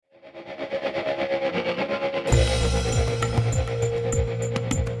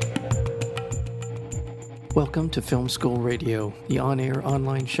Welcome to Film School Radio, the on-air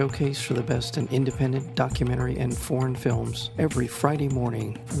online showcase for the best in independent documentary and foreign films, every Friday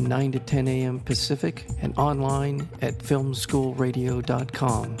morning from 9 to 10 a.m. Pacific and online at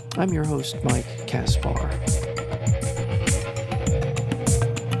filmschoolradio.com. I'm your host, Mike Kaspar.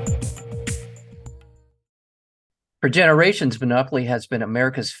 For generations, Monopoly has been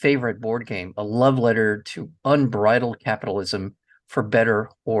America's favorite board game, a love letter to unbridled capitalism, for better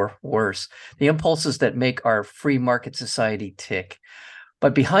or worse, the impulses that make our free market society tick.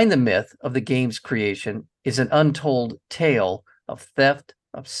 But behind the myth of the game's creation is an untold tale of theft,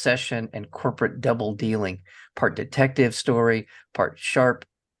 obsession, and corporate double dealing, part detective story, part sharp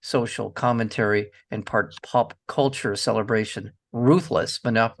social commentary, and part pop culture celebration. Ruthless,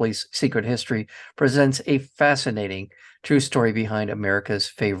 Monopoly's Secret History presents a fascinating true story behind America's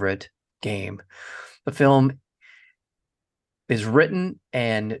favorite game. The film is written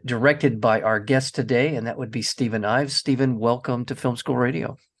and directed by our guest today, and that would be Stephen Ives. Stephen, welcome to Film School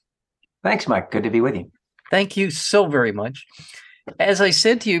Radio. Thanks, Mike. Good to be with you. Thank you so very much. As I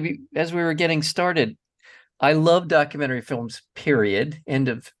said to you as we were getting started, I love documentary films, period. End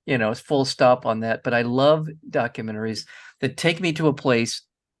of, full stop on that. But I love documentaries that take me to a place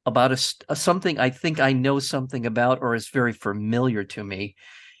about something I think I know something about or is very familiar to me.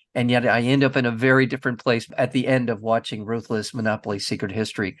 And yet I end up in a very different place at the end of watching Ruthless, Monopoly Secret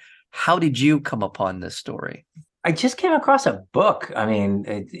History. How did you come upon this story? I just came across a book,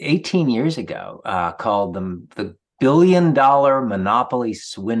 18 years ago, called The $1 Billion Monopoly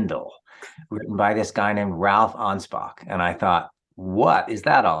Swindle, written by this guy named Ralph Anspach. And I thought, what is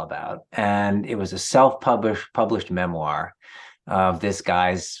that all about? And it was a self-published memoir of this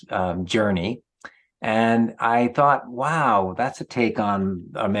guy's journey. And I thought, wow, that's a take on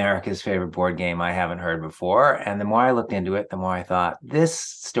America's favorite board game I haven't heard before. And the more I looked into it, the more I thought, this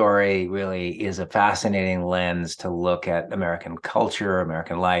story really is a fascinating lens to look at American culture,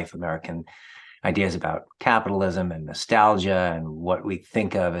 American life, American ideas about capitalism and nostalgia and what we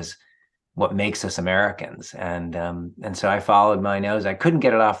think of as what makes us Americans. And so I followed my nose. I couldn't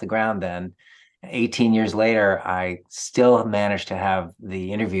get it off the ground then. 18 years later, I still managed to have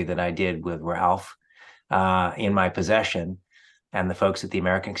the interview that I did with Ralph in my possession, and the folks at the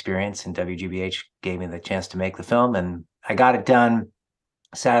American Experience and WGBH gave me the chance to make the film, and I got it done,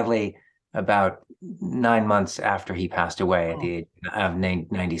 sadly, about 9 months after he passed away at the age of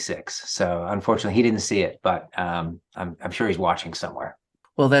 96. So unfortunately, he didn't see it, but I'm sure he's watching somewhere.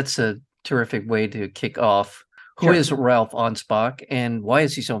 Well, that's a terrific way to kick off. Who is Ralph Anspach, and why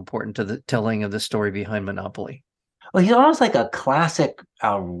is he so important to the telling of the story behind Monopoly? Well, he's almost like a classic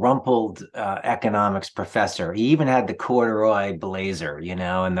rumpled economics professor. He even had the corduroy blazer,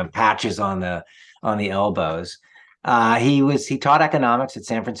 and the patches on the elbows. He taught economics at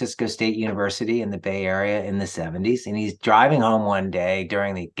San Francisco State University in the Bay Area in the 70s. And he's driving home one day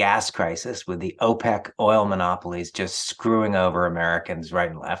during the gas crisis with the OPEC oil monopolies just screwing over Americans right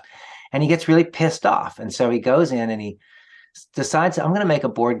and left. And he gets really pissed off. And so he goes in and he decides, I'm going to make a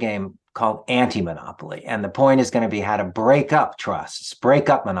board game called Anti-Monopoly. And the point is going to be how to break up trusts, break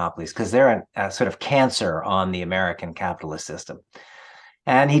up monopolies, because they're a sort of cancer on the American capitalist system.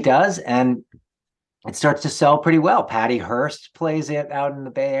 And he does, and it starts to sell pretty well. Patty Hearst plays it out in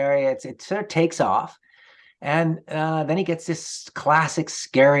the Bay Area. It sort of takes off. And then he gets this classic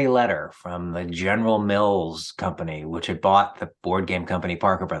scary letter from the General Mills company, which had bought the board game company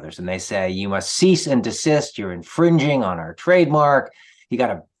Parker Brothers. And they say, you must cease and desist. You're infringing on our trademark. You got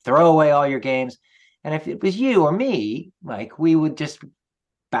to throw away all your games. And if it was you or me, Mike, we would just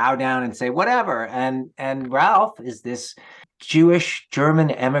bow down and say, whatever. And Ralph is this Jewish German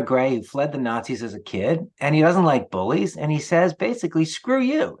emigre who fled the Nazis as a kid, and he doesn't like bullies. And he says, basically, screw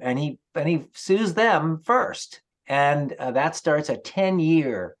you. And he sues them first. And that starts a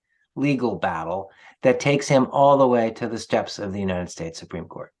 10-year legal battle that takes him all the way to the steps of the United States Supreme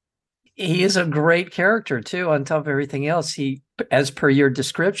Court. He is a great character, too, on top of everything else. He, as per your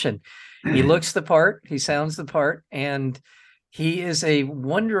description, he looks the part, he sounds the part, and he is a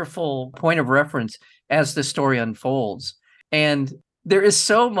wonderful point of reference as the story unfolds. And there is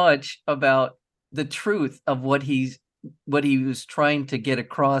so much about the truth of what he was trying to get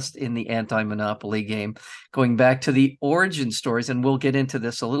across in the anti-monopoly game, going back to the origin stories, and we'll get into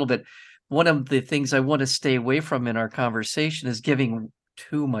this a little bit. One of the things I want to stay away from in our conversation is giving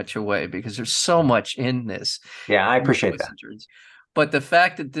too much away, because there's so much in this. Yeah, I appreciate that. But the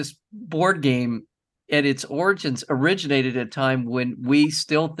fact that this board game at its origins originated at a time when we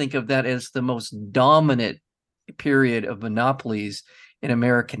still think of that as the most dominant period of monopolies in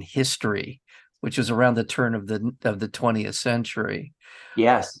American history, which was around the turn of the 20th century.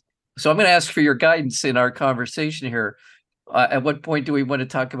 Yes. So I'm going to ask for your guidance in our conversation here. At what point do we want to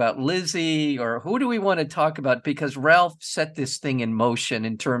talk about Lizzie, or who do we want to talk about? Because Ralph set this thing in motion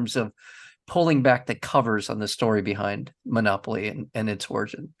in terms of pulling back the covers on the story behind Monopoly and its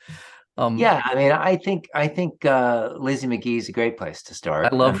origin. Yeah, I mean, I think Lizzie McGee is a great place to I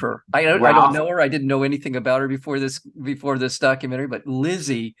start. love her. I don't Ralph, know her. I didn't know anything about her before this documentary, but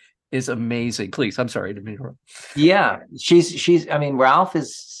Lizzie is amazing. Please, I'm sorry to interrupt. yeah, she's. I mean, Ralph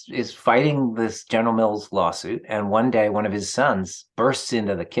is fighting this General Mills lawsuit, and one day one of his sons bursts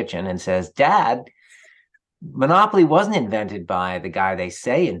into the kitchen and says, "Dad, Monopoly wasn't invented by the guy they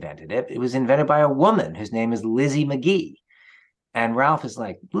say invented it. It was invented by a woman whose name is Lizzie McGee." And Ralph is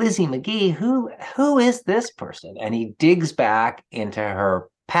like, "Lizzie McGee, who is this person?" And he digs back into her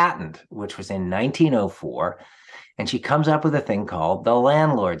patent, which was in 1904, and she comes up with a thing called the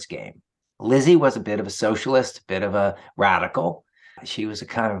landlord's game. Lizzie was a bit of a socialist, a bit of a radical. She was a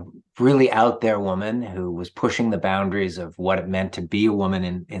kind of really out there woman who was pushing the boundaries of what it meant to be a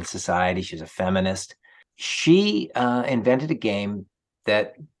woman in society. She's a feminist. She invented a game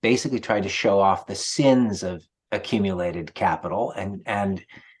that basically tried to show off the sins of accumulated capital, and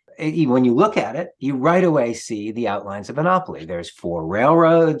when you look at it, you right away see the outlines of Monopoly. There's 4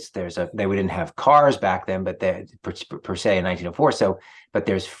 railroads. They didn't have cars back then, but they per se in 1904. So, but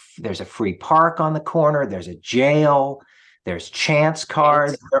there's a free park on the corner. There's a jail. There's chance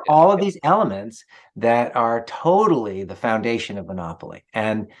cards. There are all of these elements that are totally the foundation of Monopoly.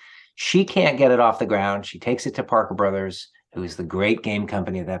 And she can't get it off the ground. She takes it to Parker Brothers, who is the great game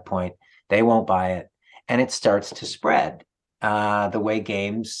company at that point. They won't buy it, and it starts to spread the way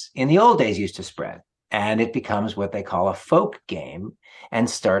games in the old days used to spread. And it becomes what they call a folk game and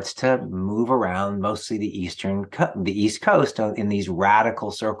starts to move around mostly the East Coast in these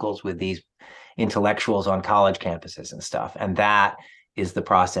radical circles with these intellectuals on college campuses and stuff. And that is the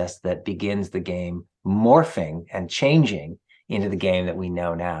process that begins the game morphing and changing into the game that we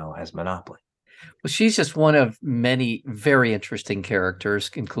know now as Monopoly. Well, she's just one of many very interesting characters,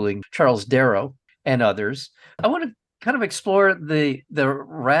 including Charles Darrow and others. I want to kind of explore the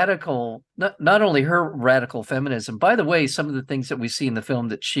radical, not only her radical feminism. By the way, some of the things that we see in the film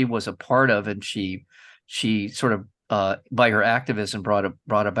that she was a part of and she sort of by her activism brought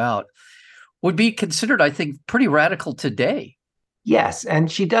about would be considered, I think, pretty radical today. Yes,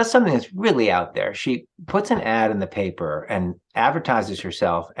 and she does something that's really out there. She puts an ad in the paper and advertises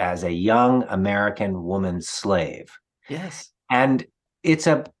herself as a young American woman slave. Yes. And it's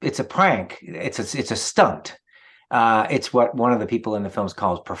a prank. It's a stunt. It's what one of the people in the films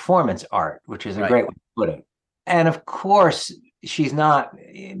calls performance art, which is a great way to put it. And of course, she's not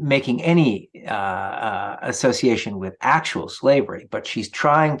making any association with actual slavery, but she's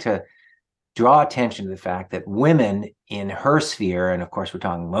trying to draw attention to the fact that women in her sphere, and of course we're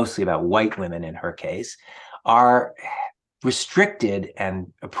talking mostly about white women in her case, are restricted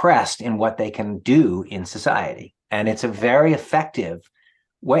and oppressed in what they can do in society. And it's a very effective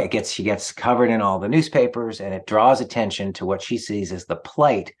way. She gets covered in all the newspapers, and it draws attention to what she sees as the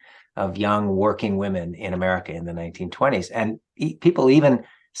plight of young working women in America in the 1920s. And people even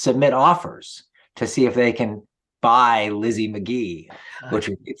submit offers to see if they can buy Lizzie McGee, which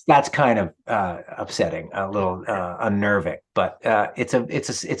that's kind of upsetting, a little unnerving. But it's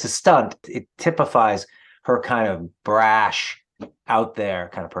a stunt. It typifies her kind of brash, out there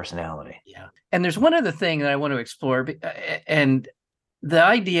kind of personality. Yeah. And there's one other thing that I want to explore, and the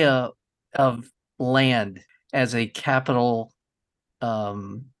idea of land as a capital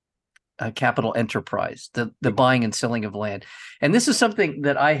enterprise, the buying and selling of land. And this is something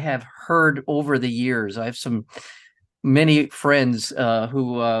that I have heard over the years. I have many friends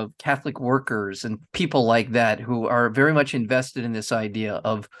who Catholic workers and people like that who are very much invested in this idea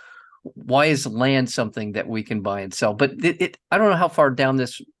of why is land something that we can buy and sell. But I don't know how far down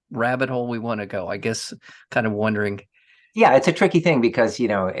this rabbit hole we want to go. I guess kind of wondering. Yeah, it's a tricky thing because,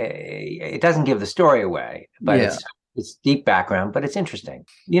 it doesn't give the story away, but it's deep background, but it's interesting.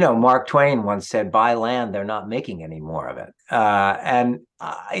 Mark Twain once said, "Buy land, they're not making any more of it."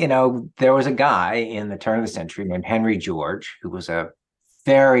 There was a guy in the turn of the century named Henry George, who was a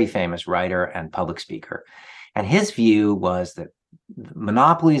very famous writer and public speaker. And his view was that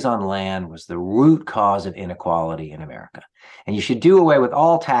monopolies on land was the root cause of inequality in America. And you should do away with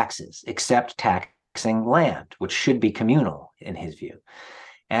all taxes except taxing land, which should be communal in his view.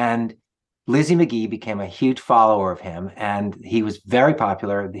 And Lizzie McGee became a huge follower of him, and he was very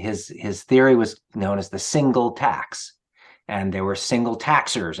popular. His theory was known as the single tax, and there were single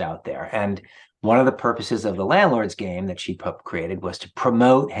taxers out there. And one of the purposes of the landlord's game that she created was to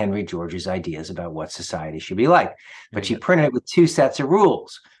promote Henry George's ideas about what society should be like. But she printed it with 2 sets of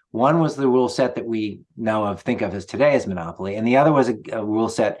rules. One was the rule set that we think of as today as Monopoly, and the other was a rule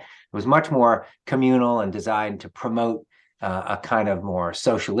set that was much more communal and designed to promote a kind of more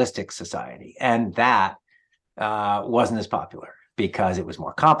socialistic society. And that wasn't as popular because it was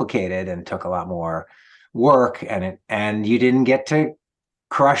more complicated and took a lot more work, and you didn't get to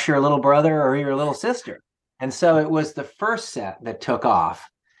crush your little brother or your little sister. And so it was the first set that took off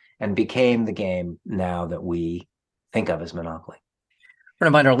and became the game now that we think of as Monopoly. I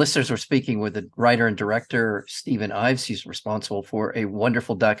remind our listeners we're speaking with the writer and director, Stephen Ives. He's responsible for a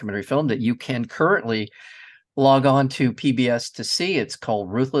wonderful documentary film that you can currently log on to PBS to see. It's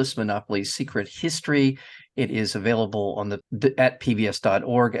called Ruthless: Monopoly's Secret History. It is available on at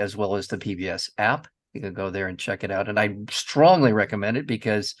pbs.org as well as the PBS app. You can go there and check it out. And I strongly recommend it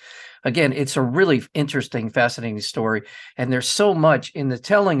because, again, it's a really interesting, fascinating story. And there's so much in the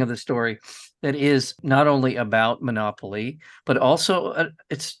telling of the story that is not only about Monopoly, but also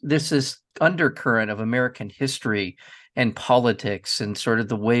this undercurrent of American history and politics and sort of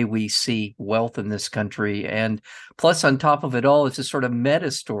the way we see wealth in this country. And plus, on top of it all, it's a sort of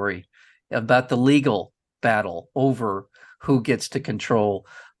meta story about the legal battle over who gets to control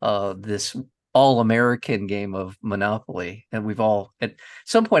this all-American game of Monopoly. And we've all, at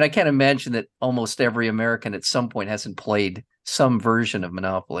some point, I can't imagine that almost every American at some point hasn't played some version of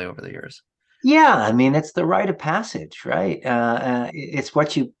Monopoly over the years. Yeah, I mean, it's the rite of passage, right? It's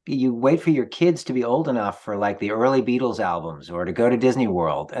what you wait for your kids to be old enough for, like the early Beatles albums or to go to Disney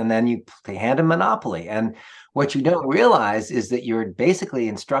World, and then they hand them Monopoly. And what you don't realize is that you're basically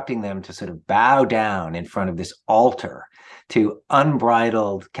instructing them to sort of bow down in front of this altar to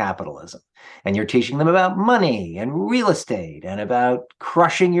unbridled capitalism. And you're teaching them about money and real estate and about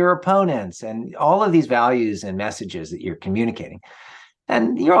crushing your opponents and all of these values and messages that you're communicating.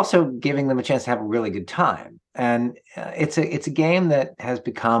 And you're also giving them a chance to have a really good time. And it's a game that has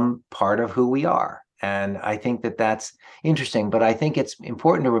become part of who we are. And I think that that's interesting. But I think it's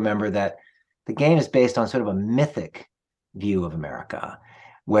important to remember that the game is based on sort of a mythic view of America,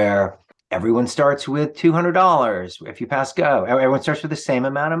 where everyone starts with $200 if you pass go. Everyone starts with the same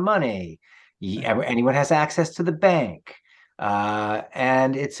amount of money. Anyone has access to the bank.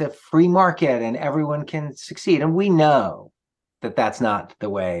 And it's a free market and everyone can succeed. And we know that that's not the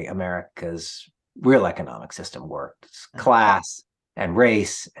way America's real economic system works. Class and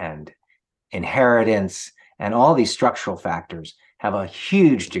race and inheritance and all these structural factors have a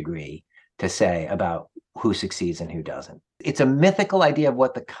huge degree to say about who succeeds and who doesn't. It's a mythical idea of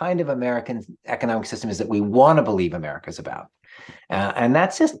what the kind of American economic system is that we want to believe America's about. And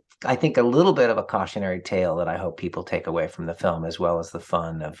that's just, I think, a little bit of a cautionary tale that I hope people take away from the film, as well as the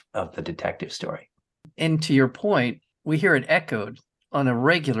fun of the detective story. And to your point, we hear it echoed on a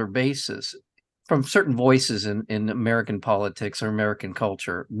regular basis from certain voices in American politics or American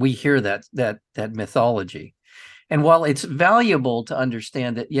culture. We hear that mythology. And while it's valuable to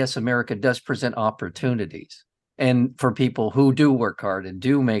understand that, yes, America does present opportunities, and for people who do work hard and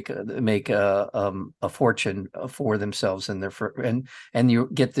do make a fortune for themselves and you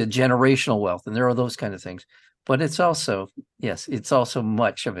get the generational wealth, and there are those kind of things. But it's also, yes, it's also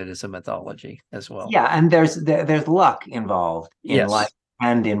much of it is a mythology as well. Yeah, and there's luck involved in life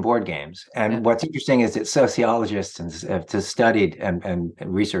and in board games. And what's interesting is that sociologists have studied and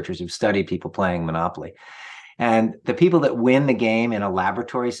researchers have studied people playing Monopoly. And the people that win the game in a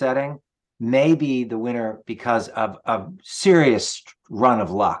laboratory setting may be the winner because of a serious run of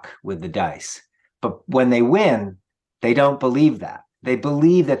luck with the dice. But when they win, they don't believe that. They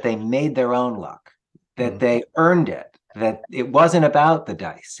believe that they made their own luck, that they earned it, that it wasn't about the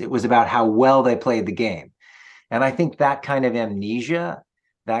dice. It was about how well they played the game. And I think that kind of amnesia,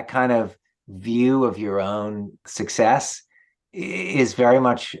 that kind of view of your own success is very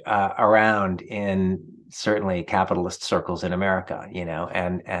much around in certainly capitalist circles in America,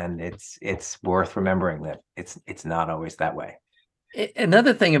 and it's worth remembering that it's not always that way.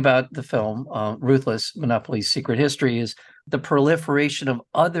 Another thing about the film, Ruthless: Monopoly's Secret History, is the proliferation of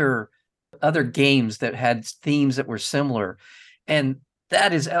other games that had themes that were similar. And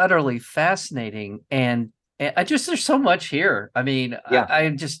that is utterly fascinating. And there's so much here. I mean, yeah.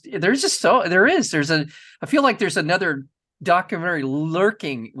 I feel like there's another documentary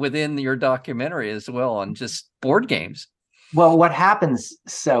lurking within your documentary as well on just board games. Well, what happens,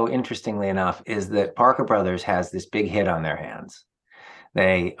 so interestingly enough, is that Parker Brothers has this big hit on their hands.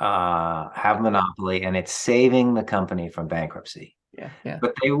 They have Monopoly, and it's saving the company from bankruptcy. Yeah.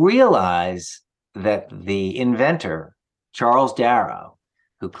 But they realize that the inventor, Charles Darrow,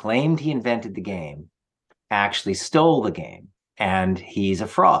 who claimed he invented the game, actually stole the game, and he's a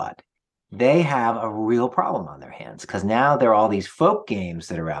fraud. they have a real problem on their hands because now there are all these folk games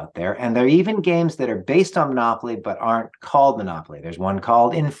that are out there, and there are even games that are based on Monopoly but aren't called Monopoly. There's one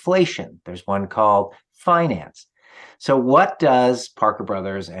called Inflation. There's one called Finance. So what does Parker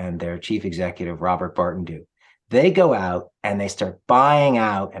Brothers and their chief executive, Robert Barton, do? They go out and they start buying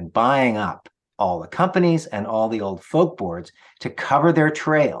out and buying up all the companies and all the old folk boards to cover their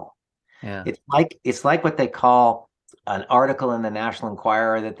trail. Yeah. It's like what they call an article in the National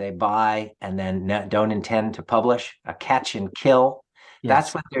Enquirer that they buy and then don't intend to publish, a catch and kill. Yes.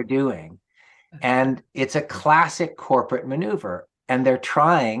 That's what they're doing. And it's a classic corporate maneuver. And they're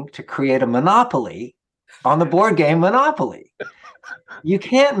trying to create a monopoly on the board game Monopoly. You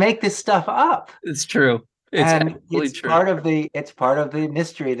can't make this stuff up. It's true. It's true. It's part of the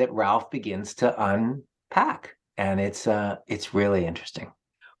mystery that Ralph begins to unpack. And it's really interesting.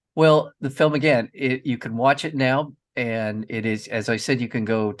 Well, the film, again, you can watch it now. And it is, as I said, you can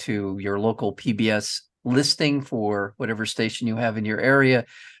go to your local PBS listing for whatever station you have in your area.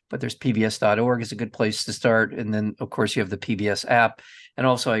 But there's pbs.org is a good place to start. And then, of course, you have the PBS app. And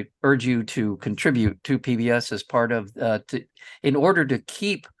also, I urge you to contribute to PBS as part of, in order to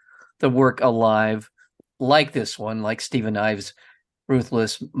keep the work alive like this one, like Stephen Ives'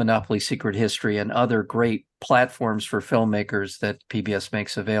 Ruthless, Monopoly Secret History, and other great platforms for filmmakers that PBS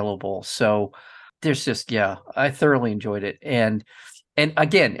makes available. So there's just, I thoroughly enjoyed it. And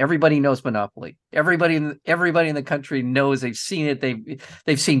again, everybody knows Monopoly. Everybody in the country knows, they've seen it.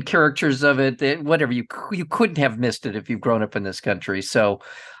 They've seen characters of it. Whatever, you couldn't have missed it if you've grown up in this country. So,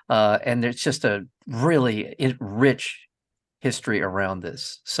 and there's just a really rich history around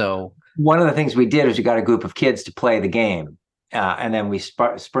this. So one of the things we did is we got a group of kids to play the game. And then we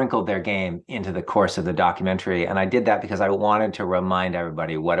sprinkled their game into the course of the documentary. And I did that because I wanted to remind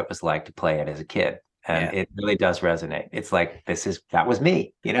everybody what it was like to play it as a kid. And it really does resonate. It's like, that was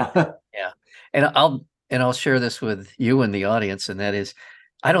me, Yeah. And I'll share this with you and the audience. And that is,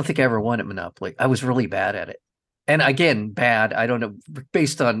 I don't think I ever won at Monopoly. I was really bad at it. And again, bad, I don't know,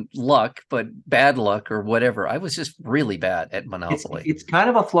 based on luck, but bad luck or whatever. I was just really bad at Monopoly. It's kind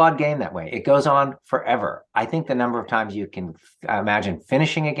of a flawed game that way. It goes on forever. I think the number of times you can imagine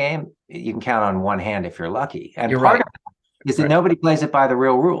finishing a game, you can count on one hand if you're lucky. And part of it is that nobody plays it by the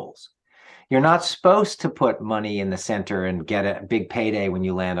real rules. You're not supposed to put money in the center and get a big payday when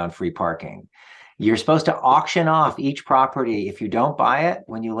you land on free parking. You're supposed to auction off each property. If you don't buy it,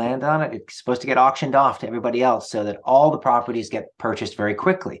 when you land on it, it's supposed to get auctioned off to everybody else so that all the properties get purchased very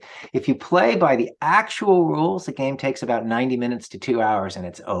quickly. If you play by the actual rules, the game takes about 90 minutes to 2 hours and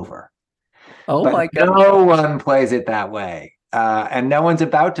it's over. Oh, but my God. No one plays it that way. And no one's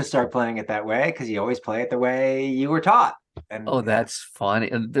about to start playing it that way because you always play it the way you were taught. And that's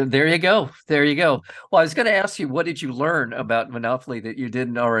fun. There you go. There you go. Well, I was going to ask you, what did you learn about Monopoly that you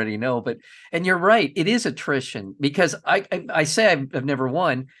didn't already know? And you're right, it is attrition, because I say I've never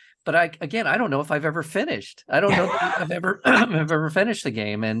won, but I don't know if I've ever finished. I don't know if I've ever finished the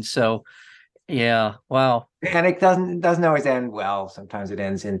game. And so, wow. And it doesn't always end well. Sometimes it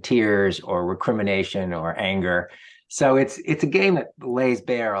ends in tears or recrimination or anger. So it's a game that lays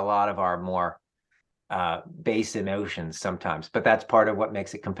bare a lot of our more base emotions sometimes, but that's part of what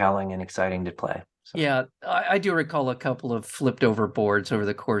makes it compelling and exciting to play. So. Yeah, I do recall a couple of flipped over boards over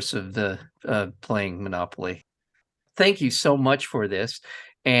the course of the playing Monopoly. Thank you so much for this,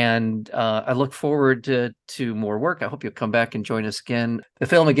 and I look forward to more work. I hope you'll come back and join us again. The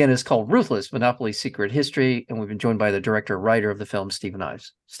film again is called Ruthless, Monopoly Secret History, and we've been joined by the director and writer of the film, Stephen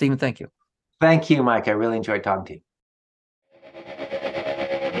Ives. Stephen, thank you. Thank you, Mike. I really enjoyed talking to you.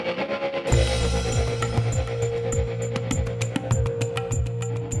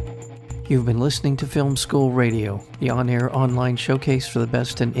 You've been listening to Film School Radio, the on-air online showcase for the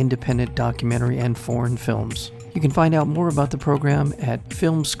best in independent documentary and foreign films. You can find out more about the program at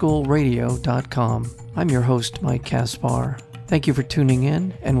filmschoolradio.com. I'm your host, Mike Kaspar. Thank you for tuning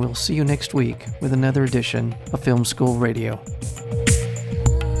in, and we'll see you next week with another edition of Film School Radio.